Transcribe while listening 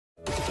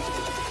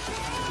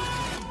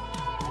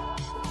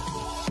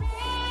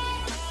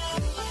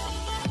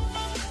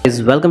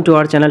Guys, welcome to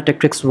our channel Tech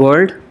Tricks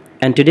World,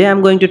 and today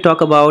I'm going to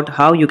talk about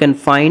how you can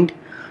find,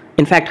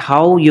 in fact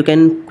how you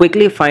can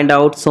quickly find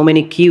out so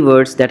many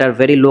keywords that are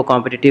very low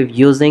competitive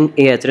using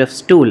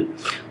Ahrefs tool.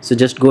 So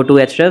just go to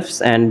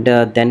Ahrefs and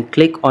then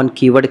click on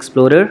Keyword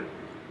Explorer,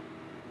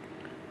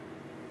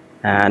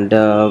 and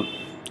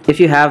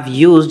if you have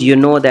used, you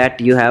know that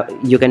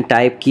you can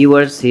type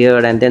keywords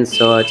here and then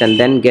search and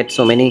then get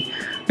so many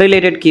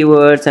related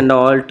keywords and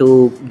all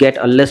to get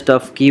a list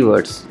of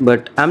keywords.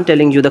 But I'm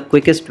telling you the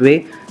quickest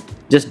way.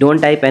 Just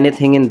don't type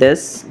anything in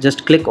this,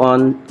 just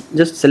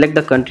just select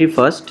the country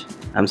first.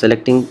 I'm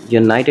selecting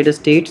United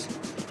States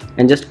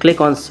and just click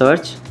on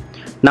search.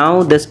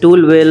 Now this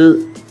tool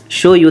will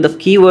show you the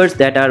keywords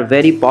that are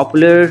very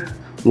popular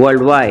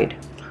worldwide.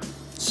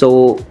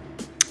 So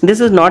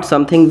this is not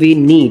something we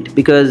need,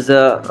 because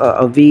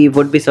we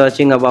would be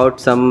searching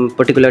about some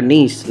particular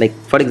niche. Like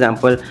for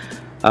example,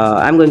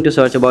 I'm going to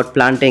search about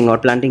planting or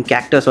planting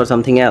cactus or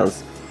something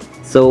else.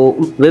 So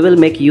we will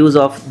make use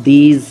of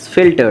these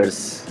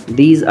filters.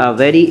 These are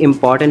very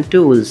important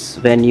tools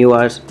when you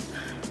are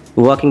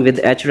working with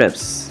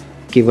Ahrefs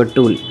keyword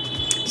tool.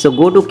 So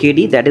go to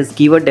KD, that is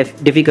keyword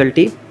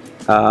difficulty.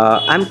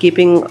 I'm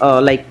keeping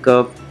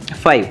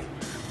 5,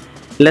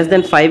 less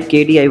than 5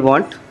 KD I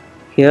want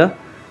here.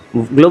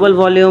 Global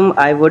volume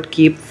I would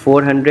keep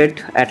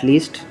 400 at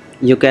least.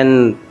 You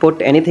can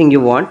put anything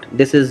you want,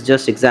 this is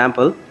just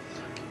example.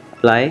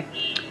 Apply.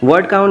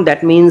 Word count,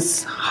 that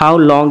means how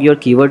long your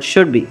keyword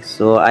should be.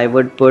 So I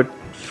would put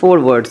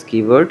 4 words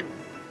keyword.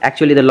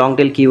 Actually the long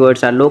tail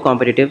keywords are low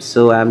competitive,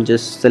 so I'm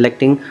just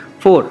selecting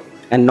 4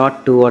 and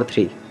not 2 or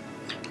 3.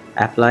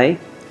 Apply.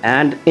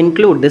 And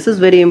include, this is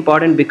very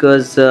important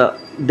because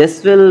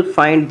this will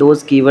find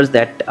those keywords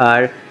that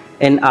are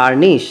in our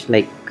niche,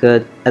 like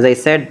as I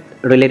said,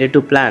 related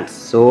to plants.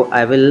 So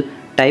I will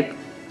type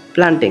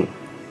planting,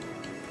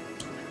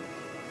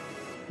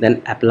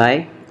 then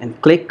apply and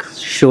click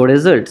show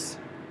results.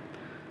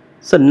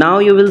 So now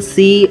you will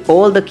see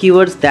all the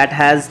keywords that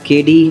has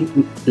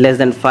KD less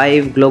than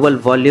 5, global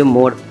volume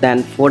more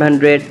than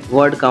 400,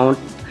 word count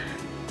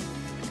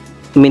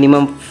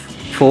minimum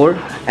 4,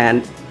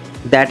 and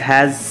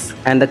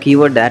the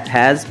keyword that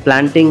has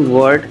planting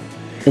word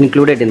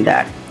included in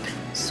that.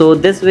 So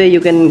this way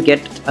you can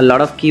get a lot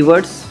of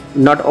keywords,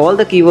 not all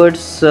the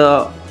keywords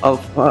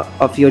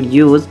of your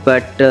use,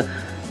 but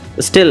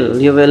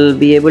still you will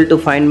be able to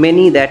find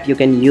many that you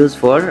can use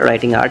for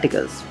writing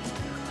articles.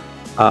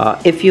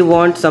 If you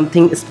want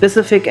something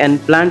specific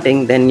and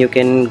planting, then you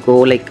can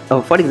go like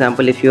for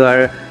example, if you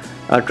are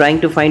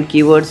trying to find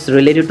keywords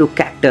related to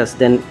cactus,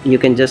 then you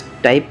can just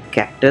type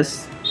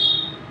cactus,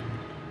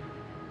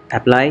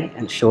 apply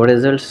and show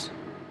results,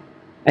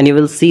 and you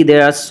will see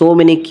there are so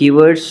many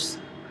keywords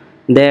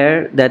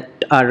there that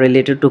are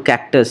related to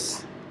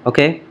cactus.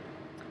 Okay,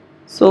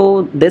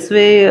 so this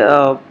way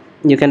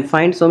you can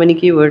find so many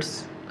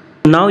keywords.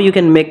 Now you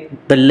can make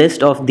the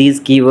list of these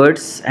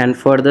keywords and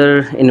further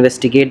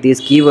investigate these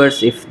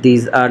keywords if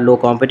these are low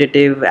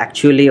competitive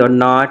actually or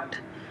not,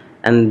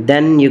 and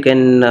then you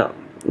can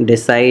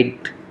decide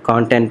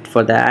content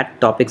for that,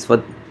 topics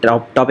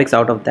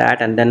out of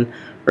that, and then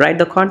write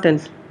the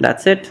content.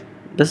 That's it.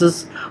 This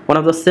is one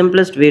of the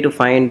simplest way to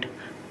find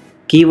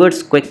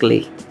keywords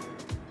quickly.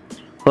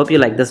 Hope you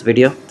like this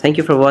video. Thank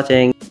you for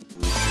watching.